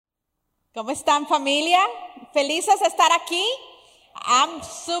¿Cómo están, familia? ¿Felices de estar aquí? I'm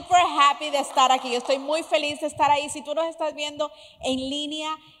super happy de estar aquí. Yo estoy muy feliz de estar ahí. Si tú nos estás viendo en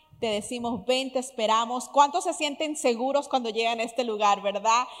línea, te decimos, ven, te esperamos. ¿Cuántos se sienten seguros cuando llegan a este lugar,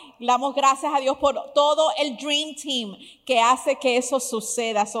 verdad? Damos gracias a Dios por todo el Dream Team que hace que eso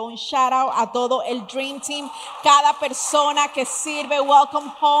suceda. So, un shout out a todo el Dream Team, cada persona que sirve,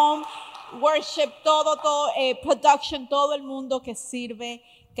 Welcome Home, Worship, todo, Production, todo el mundo que sirve.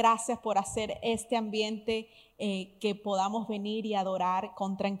 Gracias por hacer este ambiente que podamos venir y adorar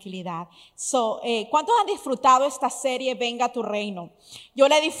con tranquilidad. ¿Cuántos han disfrutado esta serie Venga Tu Reino? Yo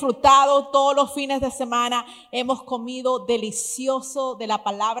la he disfrutado todos los fines de semana. Hemos comido delicioso de la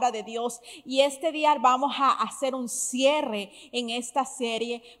palabra de Dios. Y este día vamos a hacer un cierre en esta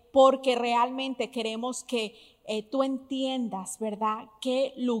serie porque realmente queremos que tú entiendas, ¿verdad?,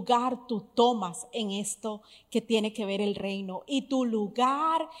 qué lugar tú tomas en esto que tiene que ver el reino y tu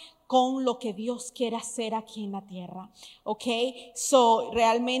lugar con lo que Dios quiere hacer aquí en la tierra. ¿Ok?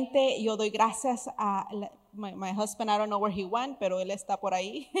 Realmente yo doy gracias a my husband. I don't know where he went, pero él está por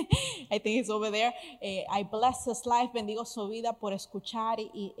ahí. I think he's over there. I bless his life. Bendigo su vida por escuchar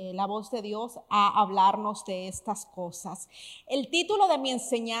la voz de Dios a hablarnos de estas cosas. El título de mi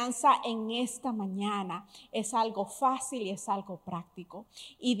enseñanza en esta mañana es algo fácil y es algo práctico.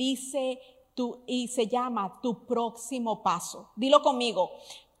 Y dice, y se llama Tu Próximo Paso. Dilo conmigo.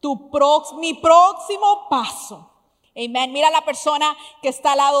 Mi próximo paso. Amen. Mira a la persona que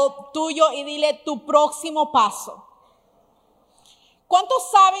está al lado tuyo y dile tu próximo paso. ¿Cuántos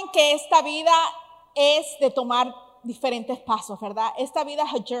saben que esta vida es de tomar diferentes pasos, verdad? Esta vida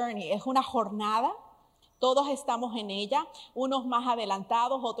es a journey, es una jornada. Todos estamos en ella, unos más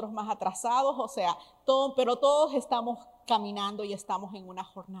adelantados, otros más atrasados, pero todos estamos caminando y estamos en una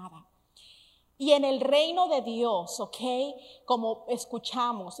jornada. Y en el reino de Dios, ¿ok? Como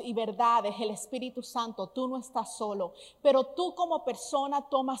escuchamos y verdades, el Espíritu Santo, tú no estás solo, pero tú como persona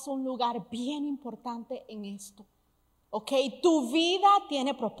tomas un lugar bien importante en esto, ¿ok? Tu vida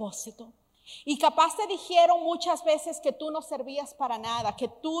tiene propósito. Y capaz te dijeron muchas veces que tú no servías para nada, que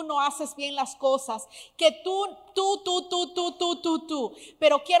tú no haces bien las cosas, que tú.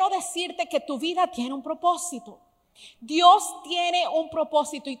 Pero quiero decirte que tu vida tiene un propósito. Dios tiene un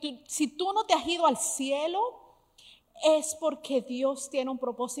propósito y si tú no te has ido al cielo, es porque Dios tiene un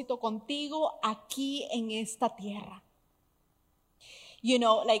propósito contigo aquí en esta tierra. You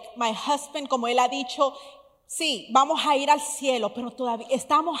know, like my husband, como él ha dicho, sí, vamos a ir al cielo, pero todavía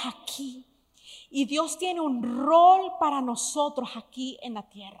estamos aquí. Y Dios tiene un rol para nosotros aquí en la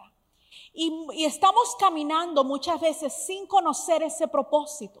tierra. Y estamos caminando muchas veces sin conocer ese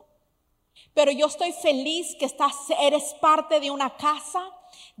propósito. Pero yo estoy feliz que eres parte de una casa,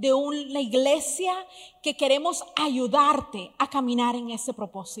 de una iglesia que queremos ayudarte a caminar en ese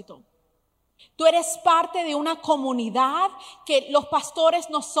propósito. Tú eres parte de una comunidad que los pastores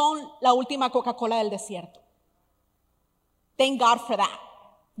no son la última Coca-Cola del desierto. Thank God for that.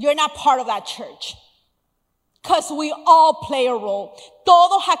 You're not part of that church. Because we all play a role.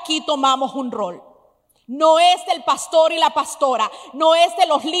 Todos aquí tomamos un rol. No es del pastor y la pastora, no es de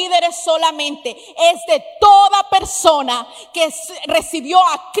los líderes solamente, es de toda persona que recibió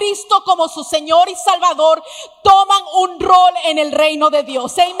a Cristo como su Señor y Salvador, toman un rol en el reino de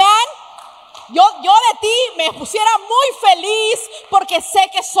Dios. Amén. Yo de ti me pusiera muy feliz porque sé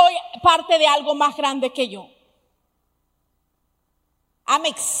que soy parte de algo más grande que yo. I'm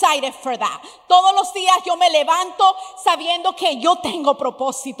excited for that. Todos los días yo me levanto sabiendo que yo tengo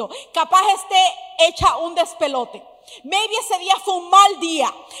propósito. Capaz esté hecha un despelote. Maybe ese día fue un mal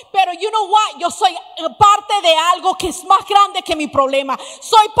día. Pero you know what? Yo soy parte de algo que es más grande que mi problema.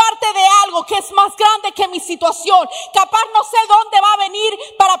 Soy parte de algo que es más grande que mi situación. Capaz no sé dónde va a venir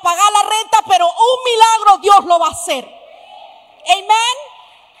para pagar la renta, pero un milagro Dios lo va a hacer. Amén.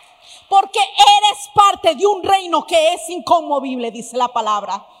 Porque eres parte de un reino que es inconmovible, dice la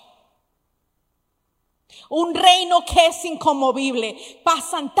palabra. Un reino que es inconmovible.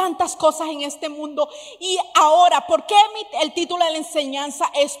 Pasan tantas cosas en este mundo. Y ahora, ¿por qué el título de la enseñanza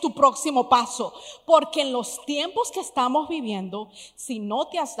es tu próximo paso? Porque en los tiempos que estamos viviendo, si no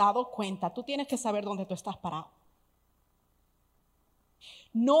te has dado cuenta, tú tienes que saber dónde tú estás parado.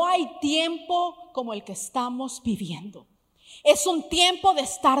 No hay tiempo como el que estamos viviendo. Es un tiempo de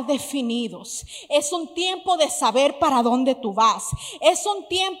estar definidos. Es un tiempo de saber para dónde tú vas. Es un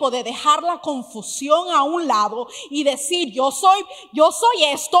tiempo de dejar la confusión a un lado y decir yo soy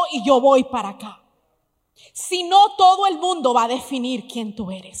esto y yo voy para acá. Si no, todo el mundo va a definir quién tú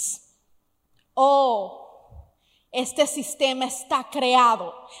eres. Este sistema está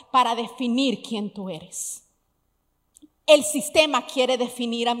creado para definir quién tú eres. El sistema quiere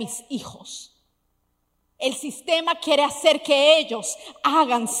definir a mis hijos. El sistema quiere hacer que ellos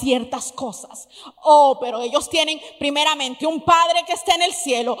hagan ciertas cosas. Oh, pero ellos tienen primeramente un padre que está en el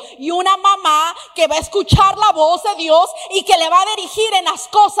cielo y una mamá que va a escuchar la voz de Dios y que le va a dirigir en las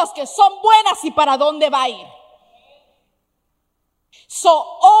cosas que son buenas y para dónde va a ir.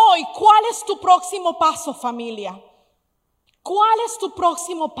 Hoy, ¿cuál es tu próximo paso, familia? ¿Cuál es tu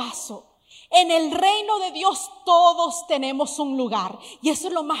próximo paso? En el reino de Dios todos tenemos un lugar. Y eso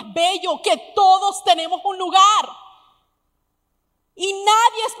es lo más bello, que todos tenemos un lugar. Y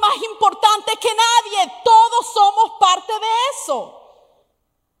nadie es más importante que nadie. Todos somos parte de eso.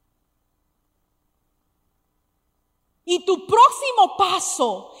 Y tu próximo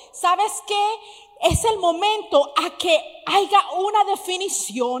paso, ¿sabes qué? Es el momento a que haya una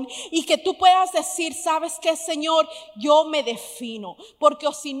definición y que tú puedas decir, ¿sabes qué, Señor? Yo me defino, porque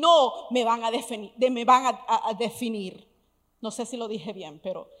o si no, me van a definir. No sé si lo dije bien,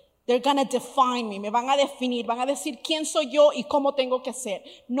 pero they're gonna define me van a definir, van a decir quién soy yo y cómo tengo que ser.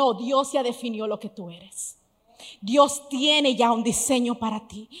 No, Dios ya definió lo que tú eres. Dios tiene ya un diseño para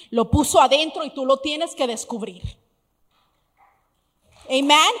ti. Lo puso adentro y tú lo tienes que descubrir.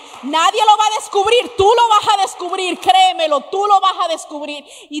 Amen. Nadie lo va a descubrir, tú lo vas a descubrir, créemelo, tú lo vas a descubrir.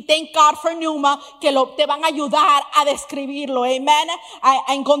 Y thank God for Numa que te van a ayudar a describirlo, amen,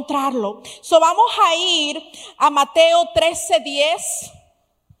 a encontrarlo. Vamos a ir a Mateo 13, 10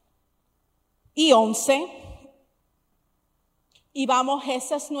 y 11. Y vamos,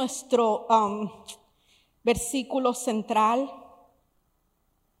 ese es nuestro versículo central.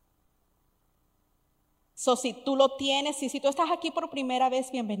 Si tú lo tienes y si tú estás aquí por primera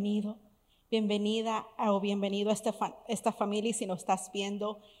vez, bienvenido, bienvenida o bienvenido a esta familia. Y si nos estás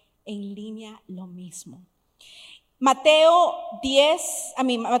viendo en línea, lo mismo. Mateo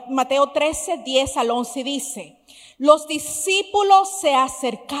 13, 10 al 11 dice: los discípulos se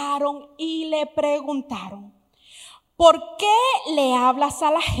acercaron y le preguntaron: ¿por qué le hablas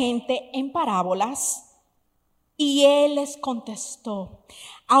a la gente en parábolas? Y él les contestó: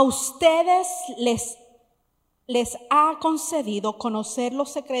 a ustedes les ha concedido conocer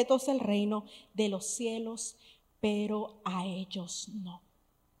los secretos del reino de los cielos, pero a ellos no.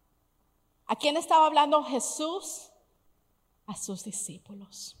 ¿A quién estaba hablando Jesús? A sus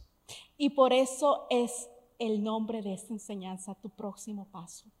discípulos. Y por eso es el nombre de esta enseñanza, tu próximo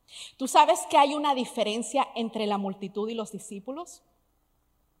paso. ¿Tú sabes que hay una diferencia entre la multitud y los discípulos?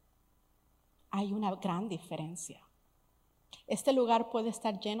 Hay una gran diferencia. Este lugar puede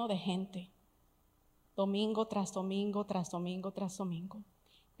estar lleno de gente, domingo tras domingo, tras domingo, tras domingo.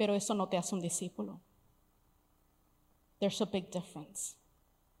 Pero eso no te hace un discípulo. There's a big difference.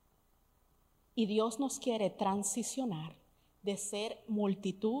 Y Dios nos quiere transicionar de ser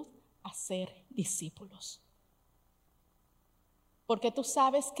multitud a ser discípulos. Porque tú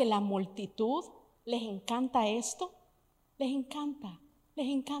sabes que la multitud les encanta esto. Les encanta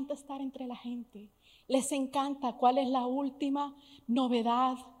estar entre la gente. Les encanta cuál es la última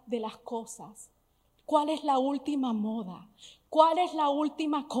novedad de las cosas. ¿Cuál es la última moda? ¿Cuál es la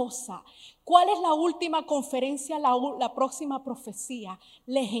última cosa? ¿Cuál es la última conferencia, la próxima profecía?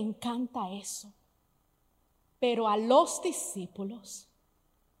 Les encanta eso. Pero a los discípulos,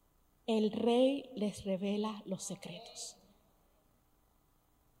 el Rey les revela los secretos.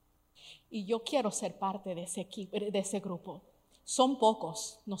 Y yo quiero ser parte de ese equipo, de ese grupo. Son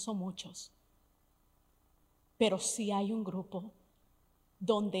pocos, no son muchos. Pero sí hay un grupo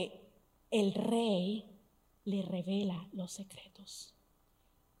donde el Rey le revela los secretos.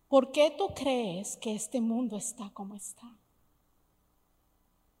 ¿Por qué tú crees que este mundo está como está?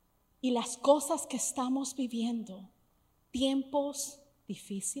 Y las cosas que estamos viviendo, tiempos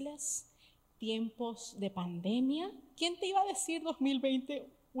difíciles, tiempos de pandemia. ¿Quién te iba a decir 2020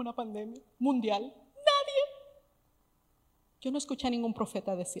 una pandemia mundial? Nadie. Yo no escuché a ningún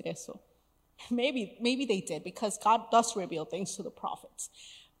profeta decir eso. Maybe they did, because God does reveal things to the prophets.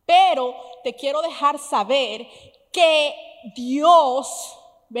 Pero te quiero dejar saber que Dios,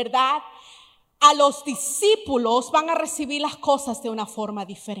 ¿verdad? A los discípulos van a recibir las cosas de una forma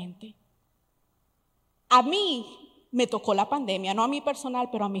diferente. A mí me tocó la pandemia, no a mí personal,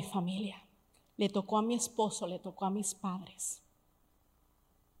 pero a mi familia. Le tocó a mi esposo, le tocó a mis padres.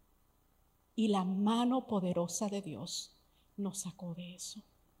 Y la mano poderosa de Dios nos sacó de eso.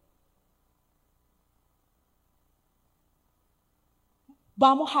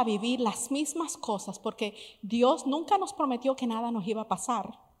 Vamos a vivir las mismas cosas porque Dios nunca nos prometió que nada nos iba a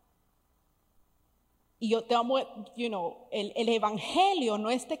pasar. Y yo te amo, el evangelio no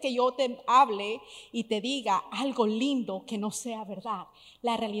es de que yo te hable y te diga algo lindo que no sea verdad.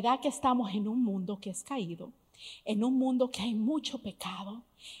 La realidad es que estamos en un mundo que es caído, en un mundo que hay mucho pecado,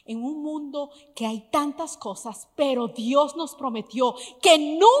 en un mundo que hay tantas cosas, pero Dios nos prometió que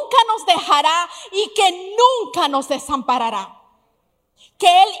nunca nos dejará y que nunca nos desamparará. Que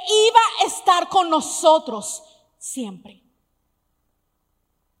Él iba a estar con nosotros siempre.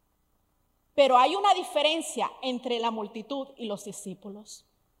 Pero hay una diferencia entre la multitud y los discípulos.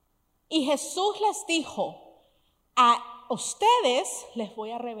 Y Jesús les dijo, a ustedes les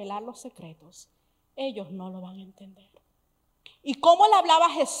voy a revelar los secretos. Ellos no lo van a entender. ¿Y cómo le hablaba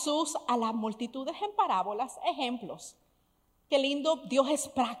Jesús a las multitudes en parábolas? Ejemplos. Qué lindo, Dios es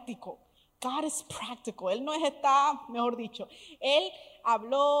práctico. God is practical. Él no está, mejor dicho, Él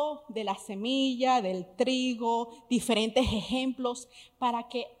habló de la semilla, del trigo, diferentes ejemplos para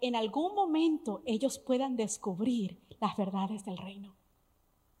que en algún momento ellos puedan descubrir las verdades del reino.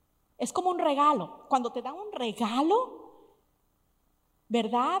 Es como un regalo. Cuando te dan un regalo,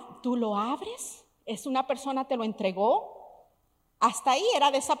 ¿verdad? Tú lo abres, es una persona te lo entregó, hasta ahí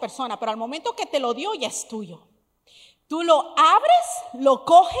era de esa persona, pero al momento que te lo dio ya es tuyo. Tú lo abres, lo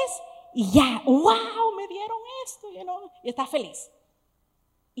coges y ya, wow, me dieron esto, y estás feliz.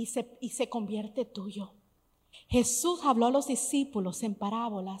 Y se convierte tuyo. Jesús habló a los discípulos en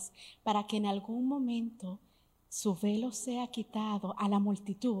parábolas para que en algún momento su velo sea quitado a la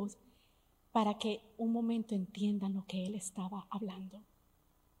multitud, para que un momento entiendan lo que Él estaba hablando.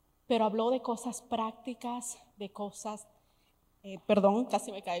 Pero habló de cosas prácticas, de cosas,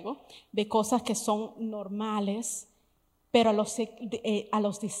 casi me caigo, de cosas que son normales, pero a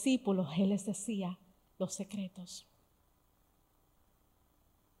los discípulos Él les decía los secretos.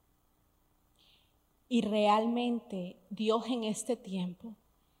 Y realmente Dios en este tiempo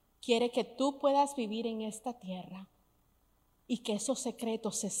quiere que tú puedas vivir en esta tierra y que esos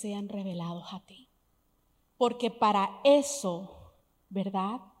secretos se sean revelados a ti. Porque para eso,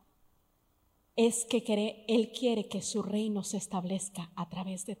 ¿verdad? Es que Él quiere que su reino se establezca a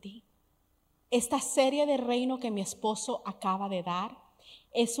través de ti. Esta serie de reino que mi esposo acaba de dar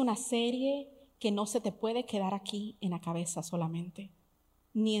es una serie que no se te puede quedar aquí en la cabeza solamente,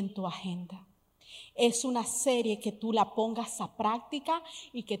 ni en tu agenda. Es una serie que tú la pongas a práctica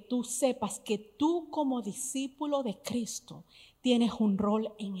y que tú sepas que tú como discípulo de Cristo tienes un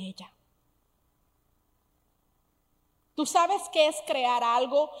rol en ella. ¿Tú sabes qué es crear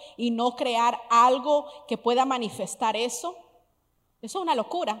algo y no crear algo que pueda manifestar eso? Eso es una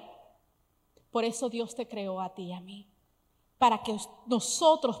locura. Por eso Dios te creó a ti y a mí, para que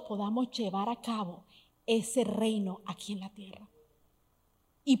nosotros podamos llevar a cabo ese reino aquí en la tierra.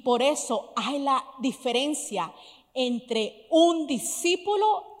 Y por eso hay la diferencia entre un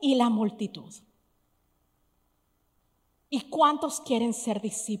discípulo y la multitud. ¿Y cuántos quieren ser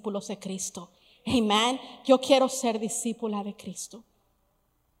discípulos de Cristo? Amén. Yo quiero ser discípula de Cristo.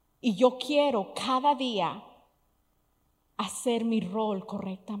 Y yo quiero cada día hacer mi rol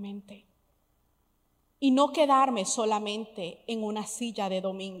correctamente. Y no quedarme solamente en una silla de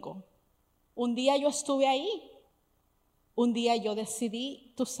domingo. Un día yo estuve ahí. Un día yo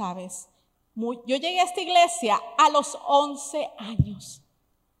decidí, tú sabes, yo llegué a esta iglesia a los 11 años.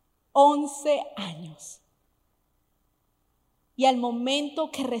 11 años. Y al momento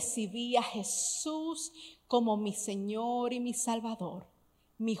que recibí a Jesús como mi Señor y mi Salvador,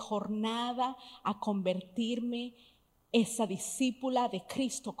 mi jornada a convertirme esa discípula de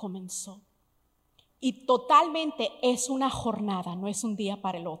Cristo comenzó. Y totalmente es una jornada, no es un día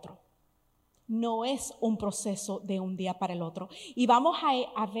para el otro. No es un proceso de un día para el otro. Y vamos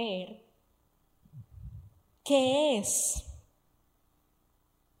a ver qué es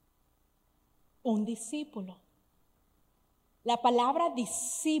un discípulo. La palabra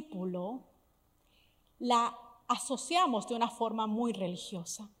discípulo la asociamos de una forma muy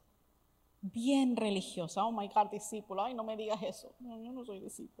religiosa, bien religiosa. Oh my God, discípulo, ay, no me digas eso. No, yo no soy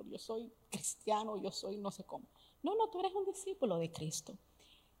discípulo, yo soy cristiano, yo soy no sé cómo. No, tú eres un discípulo de Cristo.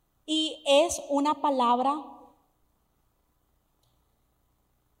 Y es una palabra,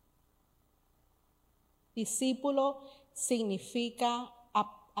 discípulo significa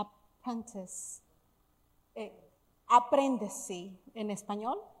apprentice, aprendiz, sí, en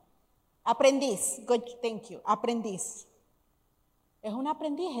español. Aprendiz, good, thank you, aprendiz. Es un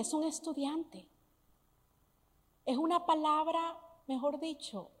aprendiz, es un estudiante. Es una palabra, mejor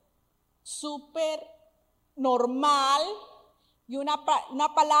dicho, súper normal y una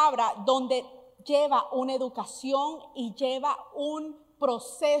palabra donde lleva una educación y lleva un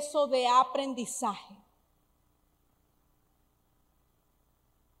proceso de aprendizaje.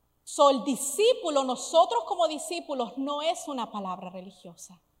 El discípulo, nosotros como discípulos, no es una palabra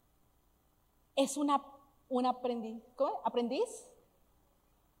religiosa. Es un aprendiz. ¿Cómo? ¿Aprendiz?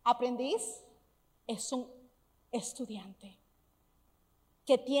 Aprendiz es un estudiante,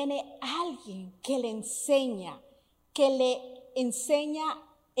 que tiene alguien que le enseña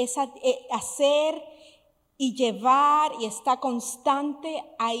a hacer y llevar y está constante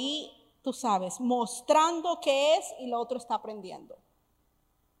ahí, tú sabes, mostrando qué es y lo otro está aprendiendo.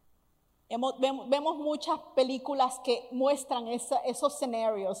 Vemos muchas películas que muestran esos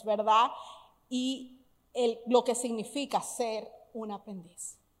escenarios, ¿verdad? Y lo que significa ser un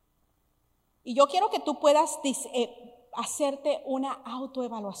aprendiz. Y yo quiero que tú puedas hacerte una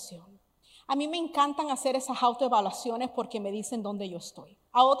autoevaluación. A mí me encantan hacer esas autoevaluaciones porque me dicen dónde yo estoy.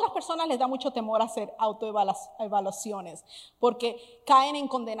 A otras personas les da mucho temor hacer autoevaluaciones porque caen en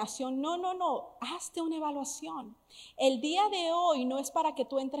condenación. No, hazte una evaluación. El día de hoy no es para que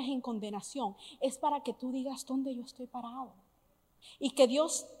tú entres en condenación, es para que tú digas dónde yo estoy parado. Y que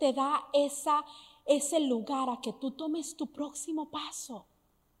Dios te da ese lugar a que tú tomes tu próximo paso.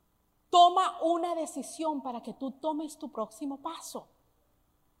 Toma una decisión para que tú tomes tu próximo paso.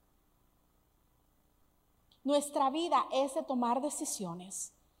 Nuestra vida es de tomar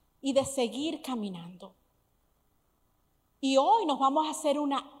decisiones y de seguir caminando. Y hoy nos vamos a hacer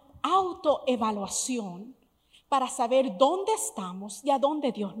una autoevaluación para saber dónde estamos y a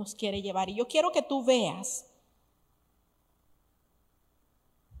dónde Dios nos quiere llevar. Y yo quiero que tú veas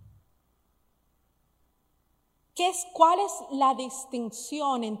cuál es la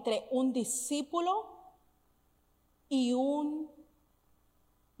distinción entre un discípulo y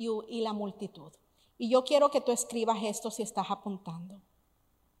la multitud. Y yo quiero que tú escribas esto si estás apuntando.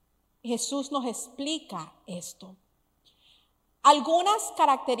 Jesús nos explica esto. Algunas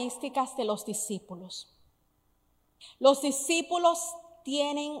características de los discípulos. Los discípulos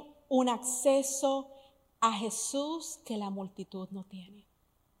tienen un acceso a Jesús que la multitud no tiene.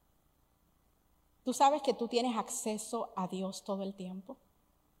 ¿Tú sabes que tú tienes acceso a Dios todo el tiempo?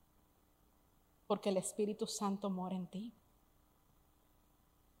 Porque el Espíritu Santo mora en ti.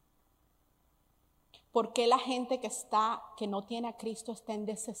 ¿Por qué la gente que no tiene a Cristo está en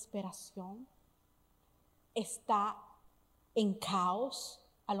desesperación? Está en caos,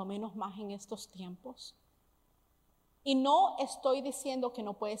 a lo menos más en estos tiempos. Y no estoy diciendo que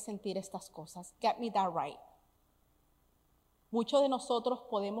no puedes sentir estas cosas. Get me that right. Muchos de nosotros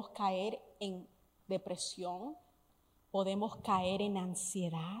podemos caer en depresión, podemos caer en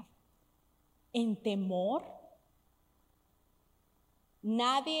ansiedad, en temor.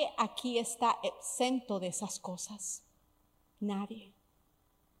 Nadie aquí está exento de esas cosas. Nadie.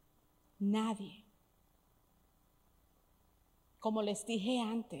 Como les dije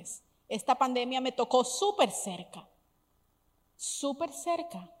antes, esta pandemia me tocó súper cerca.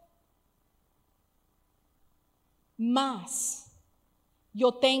 Más,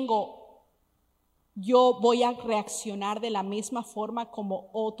 yo voy a reaccionar de la misma forma como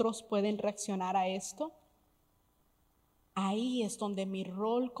otros pueden reaccionar a esto. Ahí es donde mi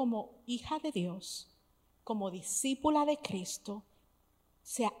rol como hija de Dios, como discípula de Cristo,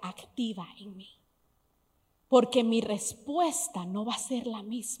 se activa en mí. Porque mi respuesta no va a ser la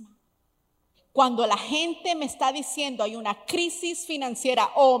misma. Cuando la gente me está diciendo hay una crisis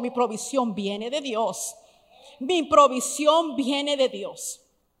financiera, mi provisión viene de Dios. Mi provisión viene de Dios.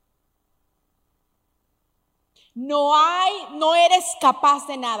 No eres capaz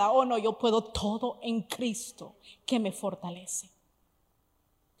de nada. No, yo puedo todo en Cristo que me fortalece.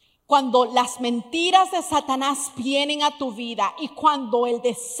 Cuando las mentiras de Satanás vienen a tu vida y cuando el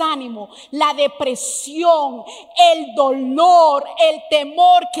desánimo, la depresión, el dolor, el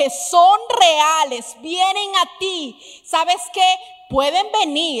temor que son reales vienen a ti, ¿sabes qué? Pueden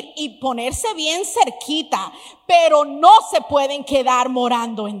venir y ponerse bien cerquita, pero no se pueden quedar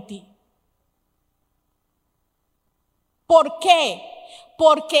morando en ti. ¿Por qué?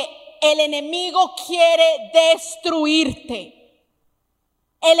 Porque el enemigo quiere destruirte.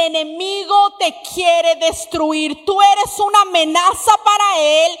 El enemigo te quiere destruir. Tú eres una amenaza para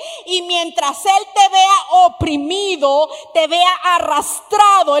él y mientras él te vea oprimido, te vea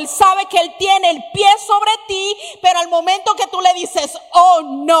arrastrado, él sabe que él tiene el pie sobre ti, pero al momento que tú le dices,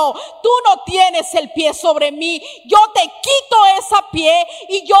 no, tú no tienes el pie sobre mí, yo te quito ese pie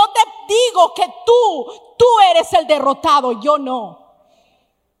y yo te digo que tú eres el derrotado, yo no.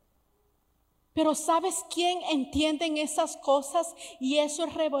 Pero ¿sabes quién entienden esas cosas? Y eso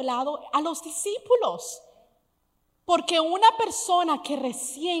es revelado a los discípulos. Porque una persona que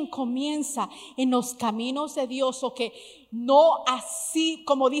recién comienza en los caminos de Dios o que no así,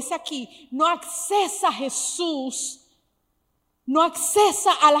 como dice aquí, no accesa a Jesús, no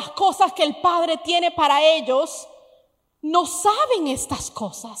accesa a las cosas que el Padre tiene para ellos, no saben estas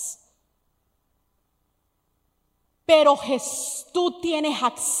cosas. Pero tú tienes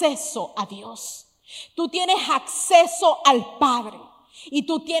acceso a Dios. Tú tienes acceso al Padre y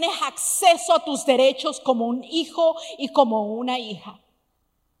tú tienes acceso a tus derechos como un hijo y como una hija.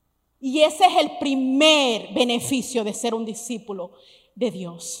 Y ese es el primer beneficio de ser un discípulo de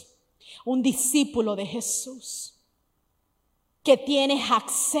Dios, un discípulo de Jesús, que tienes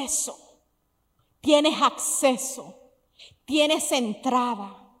acceso, tienes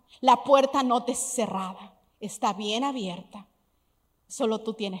entrada, la puerta no te es cerrada, está bien abierta, solo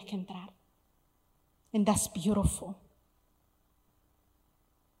tú tienes que entrar. And that's beautiful.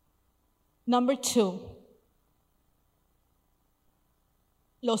 Number 2.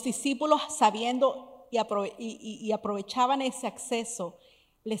 Los discípulos, sabiendo y aprovechaban ese acceso,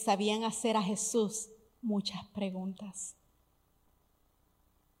 le sabían hacer a Jesús muchas preguntas.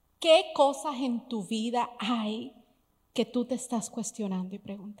 ¿Qué cosas en tu vida hay que tú te estás cuestionando y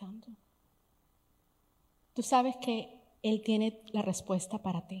preguntando? Tú sabes que Él tiene la respuesta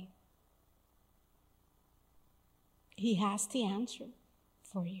para ti. He has the answer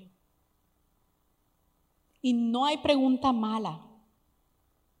for you. Y no hay pregunta mala.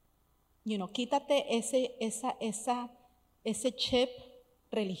 Quítate ese chip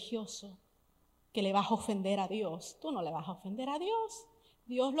religioso que le vas a ofender a Dios. Tú no le vas a ofender a Dios.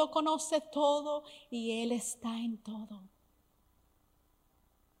 Dios lo conoce todo y Él está en todo.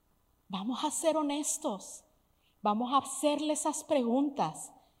 Vamos a ser honestos. Vamos a hacerle esas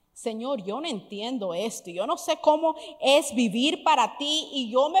preguntas. Señor, yo no entiendo esto, yo no sé cómo es vivir para ti y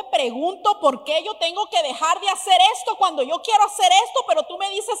yo me pregunto por qué yo tengo que dejar de hacer esto cuando yo quiero hacer esto, pero tú me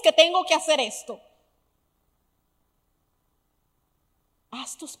dices que tengo que hacer esto.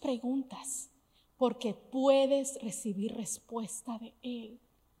 Haz tus preguntas porque puedes recibir respuesta de Él.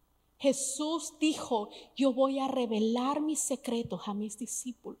 Jesús dijo, yo voy a revelar mis secretos a mis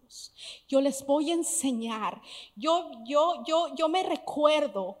discípulos. Yo les voy a enseñar. Yo me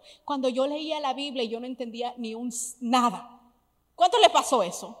recuerdo cuando yo leía la Biblia y yo no entendía nada. ¿Cuánto le pasó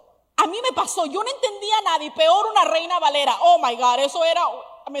eso? A mí me pasó, yo no entendía nada y peor una Reina Valera. Oh my God,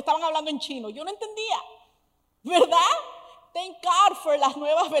 me estaban hablando en chino. Yo no entendía, ¿verdad? Thank God for las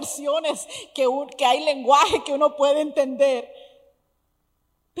nuevas versiones que hay lenguaje que uno puede entender.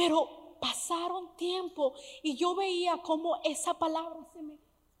 Pero pasaron tiempo y yo veía cómo esa palabra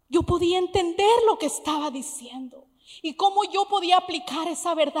yo podía entender lo que estaba diciendo y cómo yo podía aplicar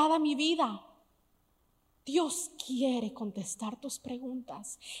esa verdad a mi vida. Dios quiere contestar tus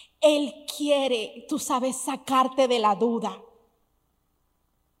preguntas. Él quiere, tú sabes, sacarte de la duda.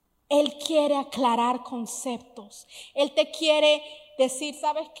 Él quiere aclarar conceptos. Él te quiere decir,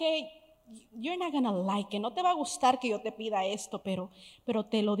 ¿sabes qué? You're not gonna like it. No te va a gustar que yo te pida esto, pero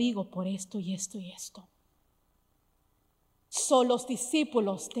te lo digo por esto y esto y esto. Solo los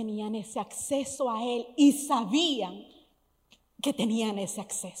discípulos tenían ese acceso a Él y sabían que tenían ese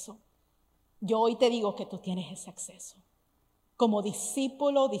acceso. Yo hoy te digo que tú tienes ese acceso. Como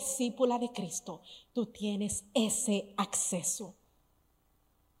discípulo, discípula de Cristo, tú tienes ese acceso.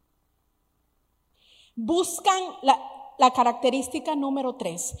 Buscan la característica número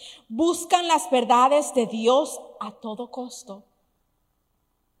 3, buscan las verdades de Dios a todo costo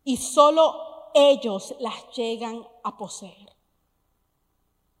y solo ellos las llegan a poseer.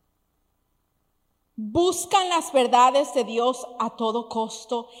 Buscan las verdades de Dios a todo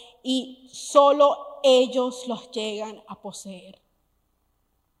costo y solo ellos los llegan a poseer.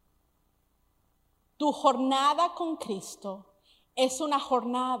 Tu jornada con Cristo es una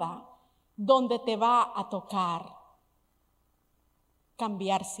jornada donde te va a tocar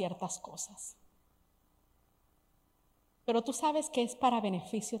cambiar ciertas cosas. Pero tú sabes que es para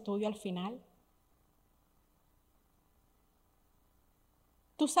beneficio tuyo al final.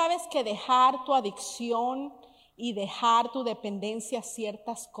 Tú sabes que dejar tu adicción y dejar tu dependencia a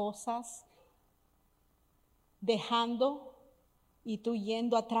ciertas cosas, dejando y tú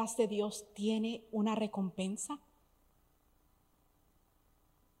yendo atrás de Dios, tiene una recompensa.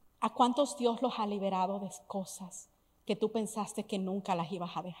 ¿A cuántos Dios los ha liberado de cosas que tú pensaste que nunca las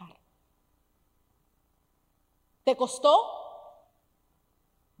ibas a dejar? ¿Te costó?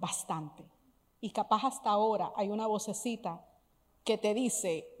 Bastante. Y capaz hasta ahora hay una vocecita que te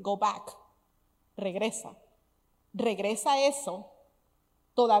dice, go back, regresa a eso.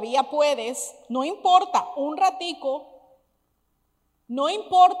 Todavía puedes, no importa, un ratico, no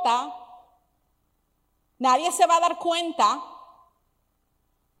importa, nadie se va a dar cuenta.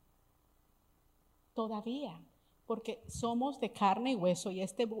 Todavía, porque somos de carne y hueso y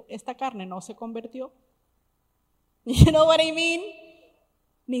esta carne no se convirtió. You know what I mean?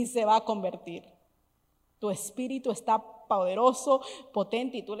 Ni se va a convertir. Tu espíritu está poderoso,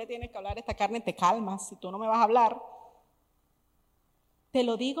 potente y tú le tienes que hablar a esta carne, te calmas si tú no me vas a hablar. Te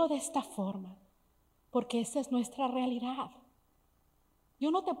lo digo de esta forma. porque esa es nuestra realidad. Yo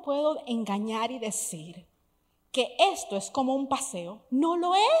no te puedo engañar y decir que esto es como un paseo. No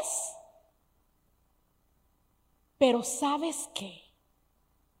lo es. Pero ¿sabes qué?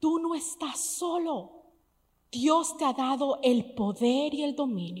 Tú no estás solo. Dios te ha dado el poder y el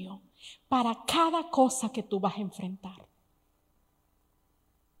dominio para cada cosa que tú vas a enfrentar.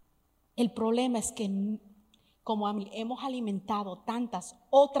 El problema es que como hemos alimentado tantas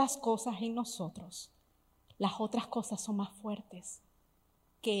otras cosas en nosotros, las otras cosas son más fuertes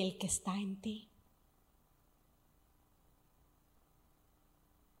que el que está en ti.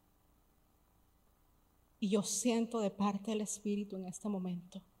 Y yo siento de parte del Espíritu en este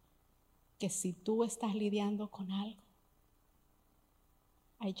momento que si tú estás lidiando con algo,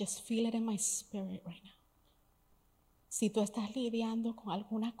 I just feel it in my spirit right now. Si tú estás lidiando con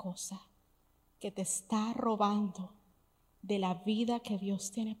alguna cosa que te está robando de la vida que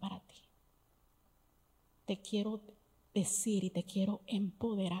Dios tiene para ti, te quiero decir y te quiero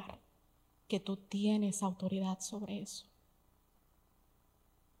empoderar que tú tienes autoridad sobre eso.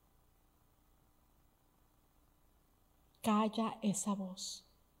 Calla esa voz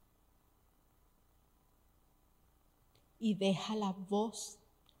y deja la voz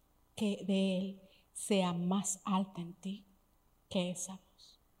que de Él sea más alta en ti que esa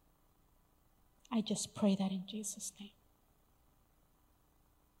voz. I just pray that in Jesus' name.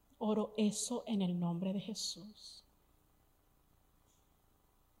 Oro eso en el nombre de Jesús.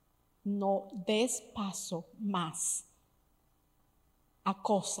 No des paso más a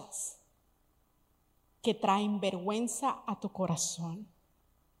cosas que traen vergüenza a tu corazón,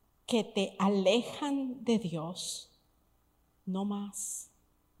 que te alejan de Dios. No más,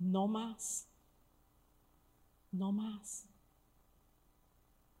 no más, no más.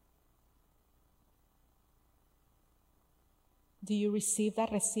 Do you receive that?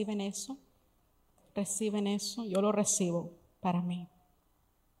 ¿Reciben eso? ¿Reciben eso? Yo lo recibo para mí.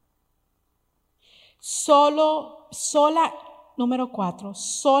 Número 4,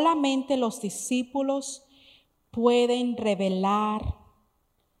 solamente los discípulos pueden revelar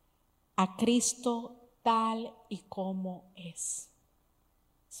a Cristo tal y como es.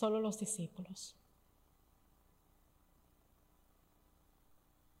 Solo los discípulos.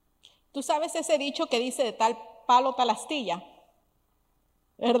 Tú sabes ese dicho que dice de tal palo tal astilla,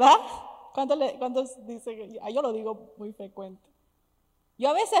 ¿verdad? ¿Cuántos dicen? Yo lo digo muy frecuente. Yo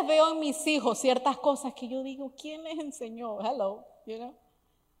a veces veo en mis hijos ciertas cosas que yo digo, ¿quién les enseñó? Hello, you know.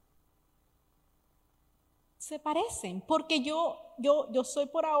 Se parecen, porque yo soy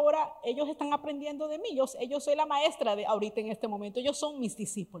por ahora, ellos están aprendiendo de mí, yo soy la maestra de ahorita en este momento, ellos son mis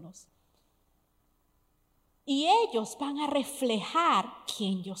discípulos. Y ellos van a reflejar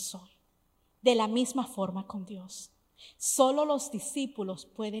quién yo soy, de la misma forma con Dios. Solo los discípulos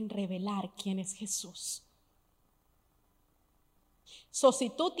pueden revelar quién es Jesús. Si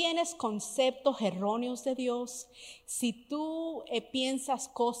tú tienes conceptos erróneos de Dios, si tú piensas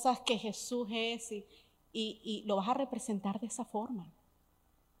cosas que Jesús es y lo vas a representar de esa forma.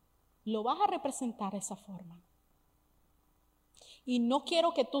 Lo vas a representar de esa forma. Y no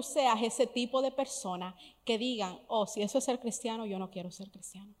quiero que tú seas ese tipo de persona que digan, si eso es ser cristiano, yo no quiero ser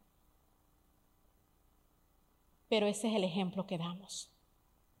cristiano. Pero ese es el ejemplo que damos.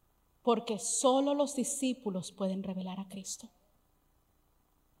 Porque solo los discípulos pueden revelar a Cristo.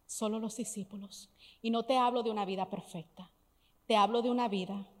 Solo los discípulos. Y no te hablo de una vida perfecta. Te hablo de una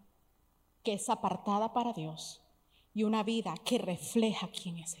vida que es apartada para Dios y una vida que refleja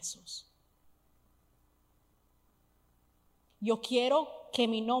quién es Jesús. Yo quiero que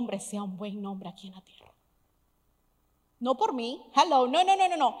mi nombre sea un buen nombre aquí en la tierra. No por mí,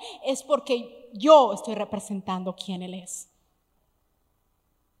 no. Es porque yo estoy representando quién Él es.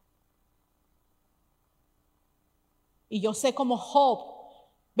 Y yo sé como Job,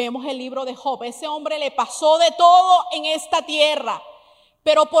 vemos el libro de Job, ese hombre le pasó de todo en esta tierra.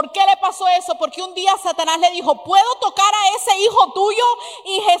 ¿Pero por qué le pasó eso? Porque un día Satanás le dijo, ¿puedo tocar a ese hijo tuyo?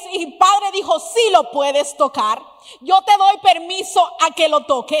 Y el padre dijo, sí lo puedes tocar. Yo te doy permiso a que lo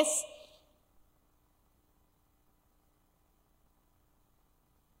toques.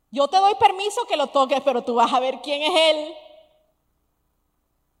 Yo te doy permiso que lo toques, pero tú vas a ver quién es él.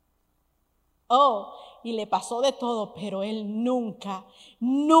 Y le pasó de todo, pero él nunca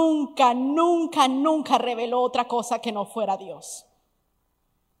reveló otra cosa que no fuera Dios.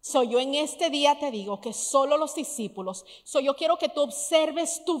 Yo en este día te digo que solo los discípulos, yo quiero que tú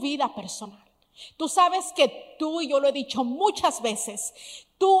observes tu vida personal. Tú sabes que tú, y yo lo he dicho muchas veces,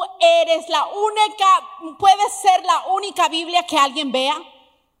 tú eres puedes ser la única Biblia que alguien vea,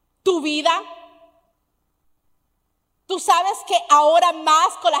 tu vida. Tú sabes que ahora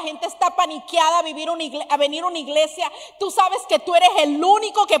más con la gente está paniqueada a venir a una iglesia. Tú sabes que tú eres el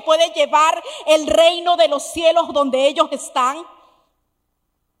único que puede llevar el reino de los cielos donde ellos están.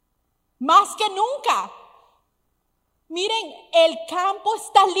 Más que nunca. Miren, el campo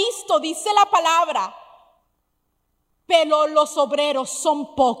está listo, dice la palabra, pero los obreros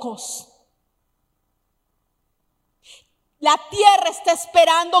son pocos. La tierra está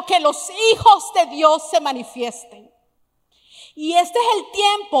esperando que los hijos de Dios se manifiesten. Y este es el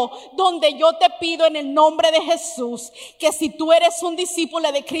tiempo donde yo te pido en el nombre de Jesús que si tú eres un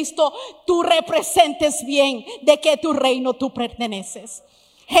discípulo de Cristo, tú representes bien de que tu reino tú perteneces.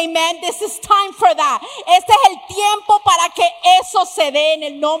 Amen. This is time for that. Este es el tiempo para que eso se dé en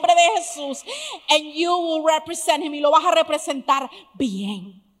el nombre de Jesús. And you will represent him. Y lo vas a representar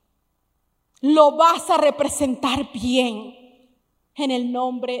bien. Lo vas a representar bien en el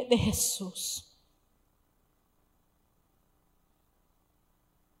nombre de Jesús.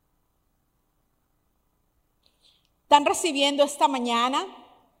 ¿Están recibiendo esta mañana?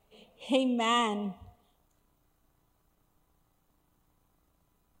 Amen.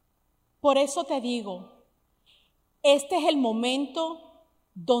 Por eso te digo, este es el momento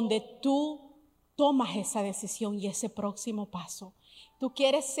donde tú tomas esa decisión y ese próximo paso. ¿Tú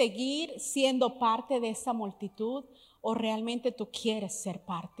quieres seguir siendo parte de esa multitud o realmente tú quieres ser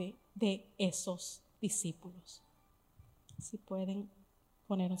parte de esos discípulos? Si pueden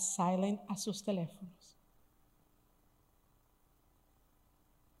poner silent a sus teléfonos.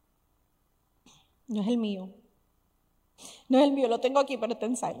 No es el mío. No es el mío, lo tengo aquí, pero está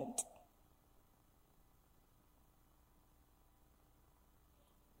en silent.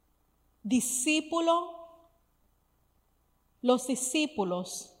 Discípulo, los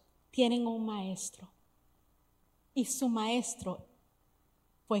discípulos tienen un maestro y su maestro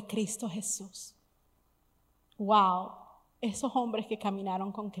fue Cristo Jesús. Wow, esos hombres que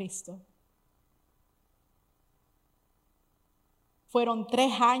caminaron con Cristo. Fueron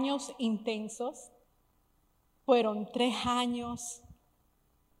 3 años intensos, fueron 3 años,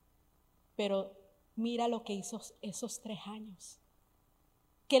 pero mira lo que hizo esos 3 años.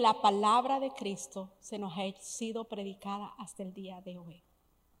 Que la palabra de Cristo se nos ha sido predicada hasta el día de hoy.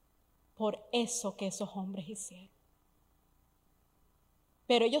 Por eso que esos hombres hicieron.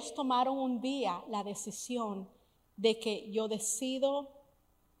 Pero ellos tomaron un día la decisión de que yo decido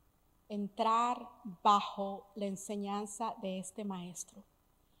entrar bajo la enseñanza de este maestro.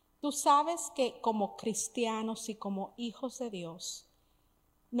 Tú sabes que como cristianos y como hijos de Dios,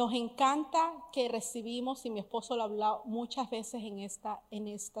 nos encanta que recibimos, y mi esposo lo ha hablado muchas veces en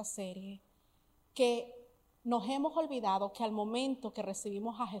esta serie, que nos hemos olvidado que al momento que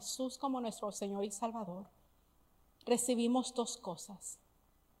recibimos a Jesús como nuestro Señor y Salvador, recibimos 2 cosas.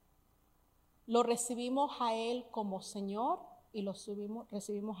 Lo recibimos a Él como Señor y lo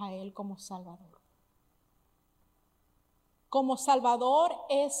recibimos a Él como Salvador. Como Salvador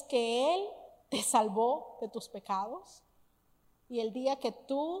es que Él te salvó de tus pecados. Y el día que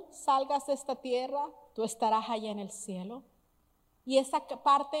tú salgas de esta tierra, tú estarás allá en el cielo. Y esa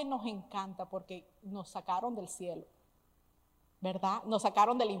parte nos encanta porque nos sacaron del cielo, ¿verdad? Nos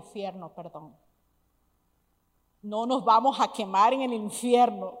sacaron del infierno, perdón. No nos vamos a quemar en el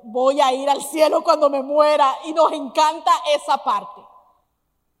infierno. Voy a ir al cielo cuando me muera y nos encanta esa parte.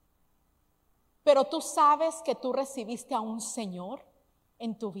 Pero tú sabes que tú recibiste a un Señor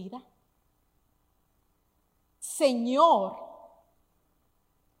en tu vida. Señor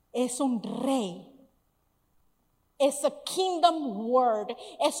es un rey. Es a kingdom word.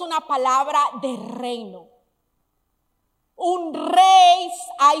 Es una palabra de reino. Un rey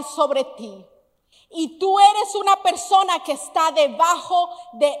hay sobre ti. Y tú eres una persona que está debajo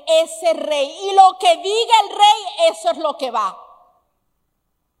de ese rey. Y lo que diga el rey, eso es lo que va.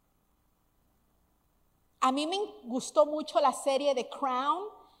 A mí me gustó mucho la serie The Crown.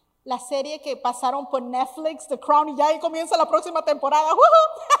 La serie que pasaron por Netflix, The Crown, y ya ahí comienza la próxima temporada.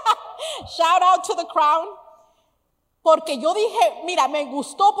 Shout out to The Crown. Porque yo dije, mira, me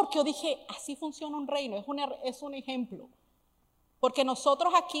gustó porque yo dije, así funciona un reino, es un ejemplo. Porque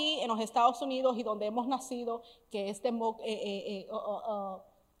nosotros aquí en los Estados Unidos y donde hemos nacido, que es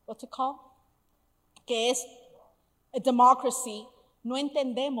what's it called? Que es democracy, no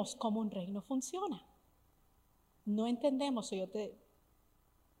entendemos cómo un reino funciona. No entendemos.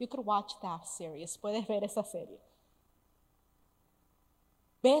 You could watch that series, puedes ver esa serie.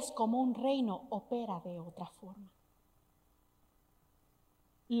 Ves cómo un reino opera de otra forma.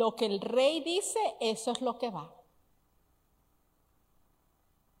 Lo que el rey dice, eso es lo que va.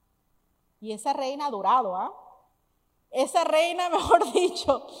 Y esa reina ha durado, ¿ah? Esa reina, mejor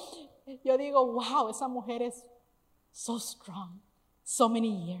dicho, yo digo, wow, esa mujer es so strong, so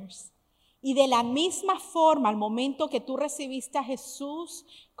many years. Y de la misma forma, al momento que tú recibiste a Jesús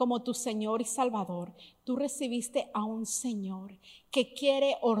como tu Señor y Salvador, tú recibiste a un Señor que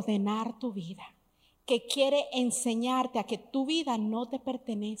quiere ordenar tu vida, que quiere enseñarte a que tu vida no te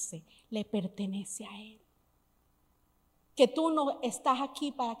pertenece, le pertenece a Él. Que tú no estás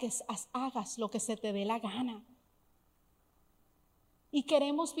aquí para que hagas lo que se te dé la gana. Y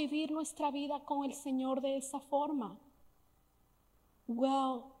queremos vivir nuestra vida con el Señor de esa forma.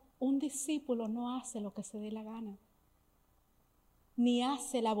 Un discípulo no hace lo que se dé la gana, ni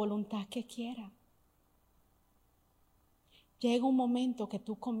hace la voluntad que quiera. Llega un momento que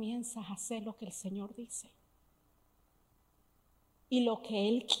tú comienzas a hacer lo que el Señor dice, y lo que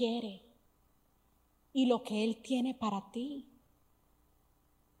Él quiere, y lo que Él tiene para ti.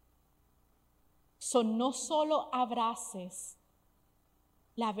 No solo abraces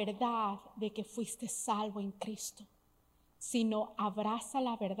la verdad de que fuiste salvo en Cristo, sino abraza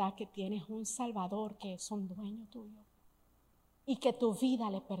la verdad que tienes un Salvador que es un dueño tuyo y que tu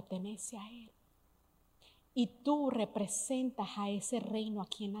vida le pertenece a Él. Y tú representas a ese reino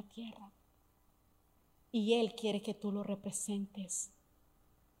aquí en la tierra. Y Él quiere que tú lo representes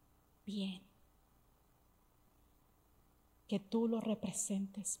bien. Que tú lo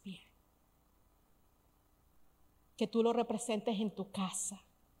representes bien. Que tú lo representes en tu casa.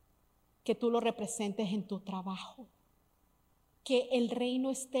 Que tú lo representes en tu trabajo. Que el reino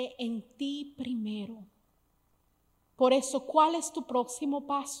esté en ti primero. Por eso, ¿cuál es tu próximo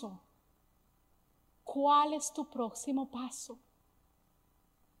paso? ¿Cuál es tu próximo paso?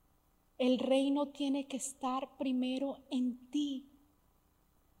 El reino tiene que estar primero en ti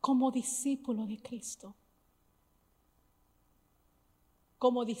como discípulo de Cristo.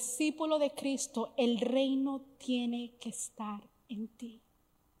 Como discípulo de Cristo, el reino tiene que estar en ti.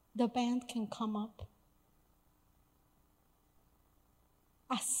 The band can come up.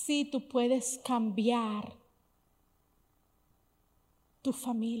 Así tú puedes cambiar tu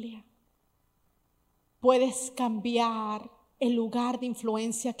familia. Puedes cambiar el lugar de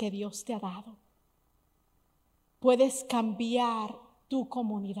influencia que Dios te ha dado. Puedes cambiar tu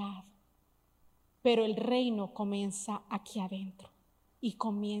comunidad. Pero el reino comienza aquí adentro y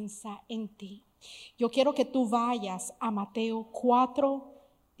comienza en ti. Yo quiero que tú vayas a Mateo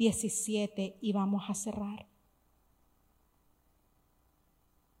 4:17 y vamos a cerrar.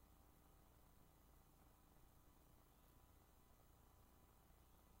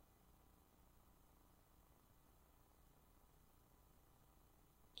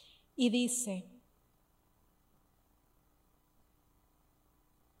 Y dice,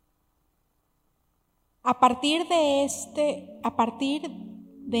 a partir de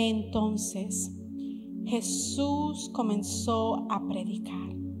entonces, Jesús comenzó a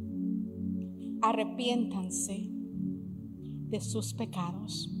predicar: arrepiéntanse de sus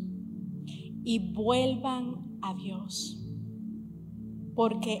pecados y vuelvan a Dios,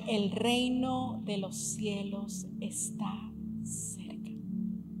 porque el reino de los cielos está cerca.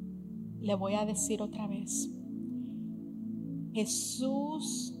 Le voy a decir otra vez.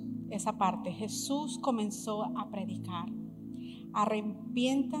 Jesús comenzó a predicar: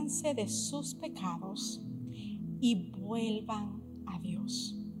 arrepiéntanse de sus pecados y vuelvan a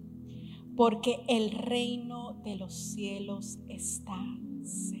Dios, porque el reino de los cielos está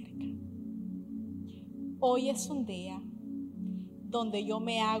cerca. Hoy es un día donde yo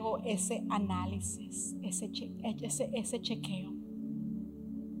me hago ese análisis, ese chequeo,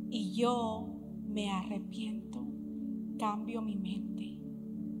 y yo me arrepiento, cambio mi mente.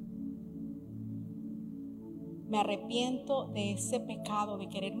 Me arrepiento de ese pecado de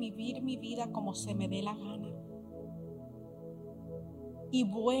querer vivir mi vida como se me dé la gana. Y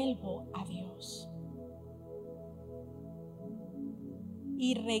vuelvo a Dios.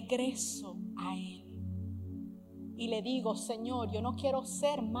 Y regreso a Él. Y le digo: Señor, yo no quiero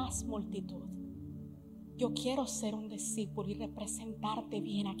ser más multitud. Yo quiero ser un discípulo y representarte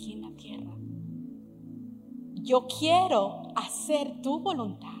bien aquí en la tierra. Yo quiero hacer tu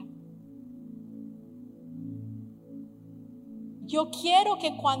voluntad. Yo quiero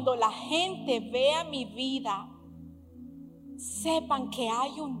que cuando la gente vea mi vida, sepan que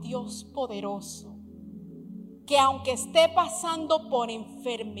hay un Dios poderoso, que aunque esté pasando por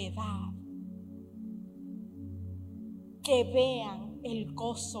enfermedad, que vean el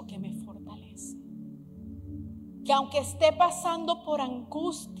gozo que me fortalece. Que aunque esté pasando por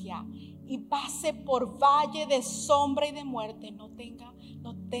angustia y pase por valle de sombra y de muerte, no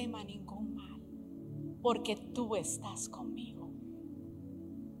tema ningún mal, porque tú estás conmigo.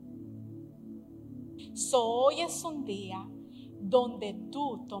 Hoy es un día donde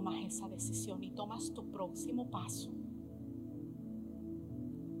tú tomas esa decisión y tomas tu próximo paso.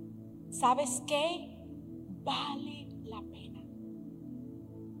 ¿sabes qué? Vale la pena.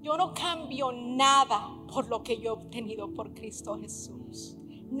 Yo no cambio nada por lo que yo he obtenido por Cristo Jesús.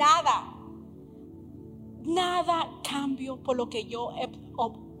 Nada. Nada cambio por lo que yo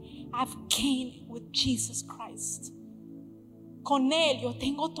I've gained with Jesus Christ. Con Él yo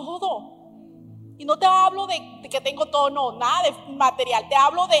tengo todo. Y no te hablo de que tengo todo, no, nada de material. Te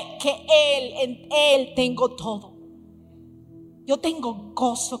hablo de que en Él tengo todo. Yo tengo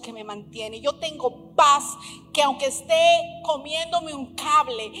gozo que me mantiene. Yo tengo paz que aunque esté comiéndome un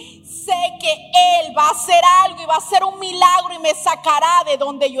cable, sé que Él va a hacer algo y va a hacer un milagro y me sacará de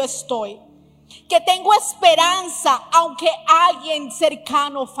donde yo estoy. Que tengo esperanza aunque alguien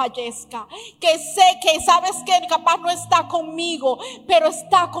cercano fallezca. Que sé que, ¿sabes qué? Capaz no está conmigo, pero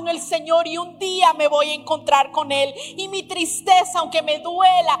está con el Señor y un día me voy a encontrar con Él. Y mi tristeza, aunque me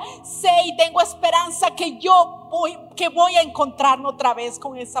duela, sé y tengo esperanza que voy a encontrarme otra vez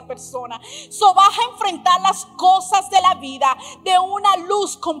con esa persona. Vas a enfrentar las cosas de la vida de una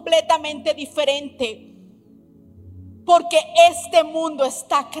luz completamente diferente. Porque este mundo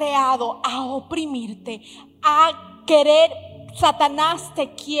está creado a oprimirte, a querer. Satanás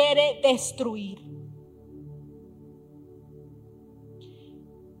te quiere destruir.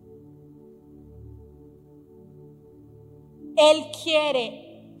 Él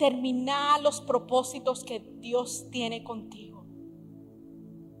quiere terminar los propósitos que Dios tiene contigo.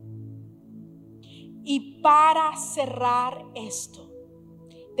 Y para cerrar esto,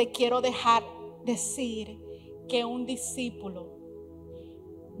 te quiero decir que un discípulo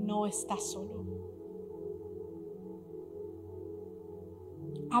no está solo.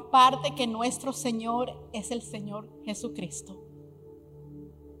 Aparte que nuestro Señor es el Señor Jesucristo,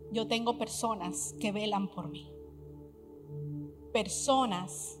 yo tengo personas que velan por mí.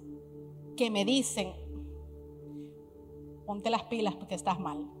 Personas que me dicen, ponte las pilas porque estás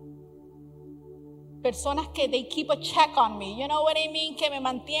mal. Personas que they keep a check on me, you know what I mean, que me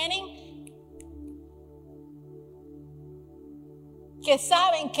mantienen, que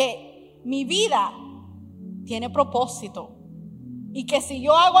saben que mi vida tiene propósito y que si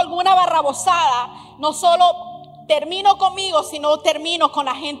yo hago alguna barrabosada, no solo termino conmigo, sino termino con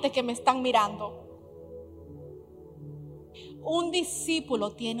la gente que me están mirando. Un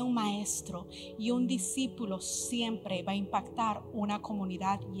discípulo tiene un maestro y un discípulo siempre va a impactar una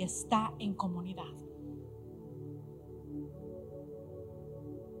comunidad y está en comunidad.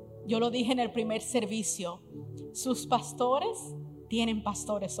 Yo lo dije en el primer servicio, sus pastores tienen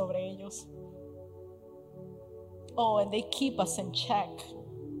pastores sobre ellos. Oh, and they keep us in check.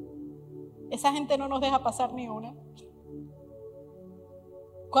 Esa gente no nos deja pasar ni una.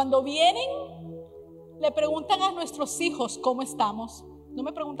 Cuando vienen, le preguntan a nuestros hijos cómo estamos. No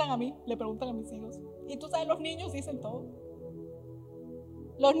me preguntan a mí, le preguntan a mis hijos. Y tú sabes, los niños dicen todo.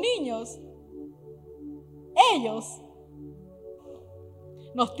 Los niños, ellos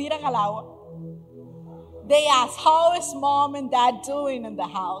nos tiran al agua. They ask, how is mom and dad doing in the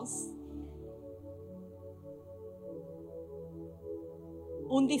house?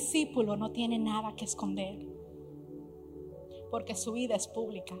 Un discípulo no tiene nada que esconder porque su vida es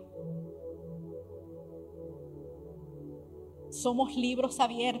pública. Somos libros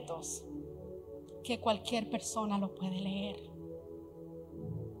abiertos que cualquier persona lo puede leer.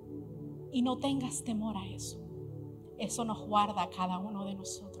 Y no tengas temor a eso. Eso nos guarda a cada uno de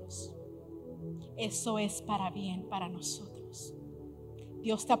nosotros. Eso es para bien para nosotros.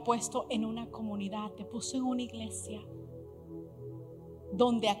 Dios te ha puesto en una comunidad, te puso en una iglesia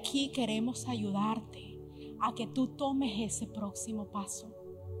donde aquí queremos ayudarte a que tú tomes ese próximo paso.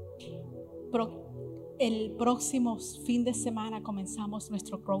 El próximo fin de semana comenzamos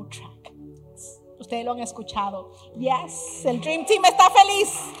nuestro Grow Track. Ustedes lo han escuchado. Yes, el Dream Team está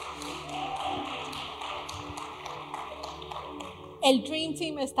feliz. El Dream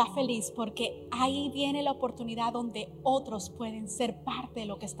Team está feliz porque ahí viene la oportunidad donde otros pueden ser parte de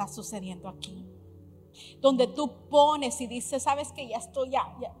lo que está sucediendo aquí. Donde tú pones y dices, sabes que ya he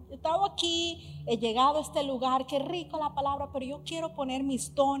estado aquí, he llegado a este lugar, qué rico la palabra, pero yo quiero poner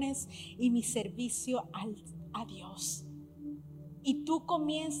mis dones y mi servicio a Dios. Y tú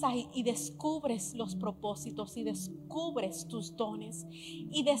comienzas y descubres los propósitos y descubres tus dones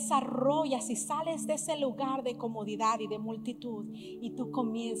y desarrollas y sales de ese lugar de comodidad y de multitud y tú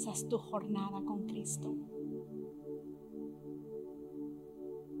comienzas tu jornada con Cristo.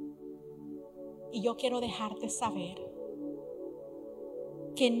 Y yo quiero dejarte saber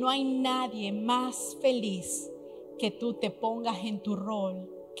que no hay nadie más feliz que tú te pongas en tu rol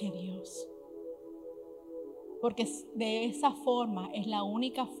que Dios. Porque de esa forma es la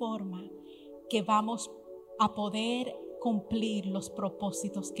única forma que vamos a poder cumplir los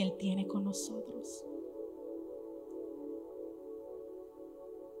propósitos que Él tiene con nosotros.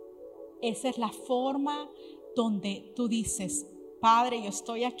 Esa es la forma donde tú dices: Padre, yo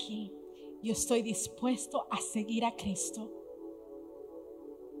estoy aquí, yo estoy dispuesto a seguir a Cristo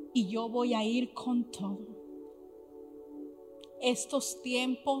y yo voy a ir con todo. Estos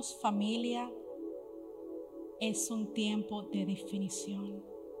tiempos, familia, es un tiempo de definición.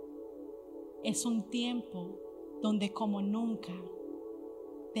 Es un tiempo donde como nunca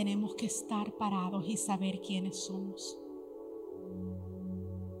tenemos que estar parados y saber quiénes somos.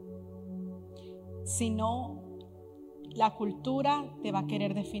 Si no, la cultura te va a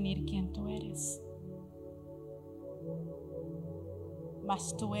querer definir quién tú eres.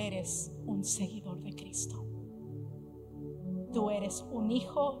 Mas tú eres un seguidor de Cristo. Tú eres un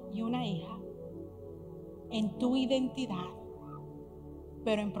hijo y una hija en tu identidad,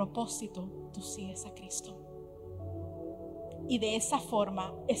 pero en propósito tú sigues a Cristo. Y de esa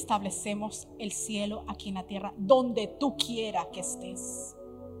forma establecemos el cielo aquí en la tierra, donde tú quieras que estés.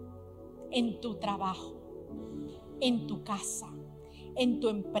 En tu trabajo, en tu casa, en tu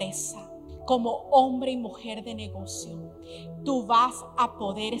empresa, como hombre y mujer de negocio, tú vas a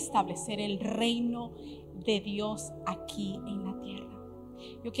poder establecer el reino de Dios aquí en la tierra.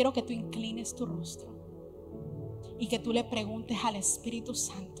 Yo quiero que tú inclines tu rostro y que tú le preguntes al Espíritu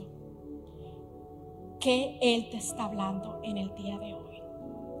Santo qué Él te está hablando en el día de hoy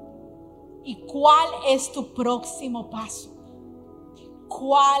y cuál es tu próximo paso.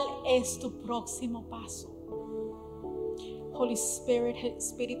 ¿Cuál es tu próximo paso? Holy Spirit,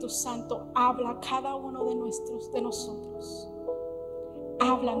 Espíritu Santo, habla a cada uno de nosotros.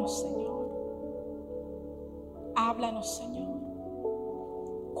 Háblanos, Señor. Háblanos, Señor.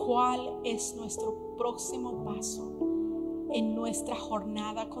 ¿Cuál es nuestro próximo paso en nuestra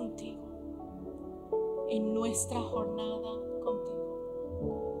jornada contigo? En nuestra jornada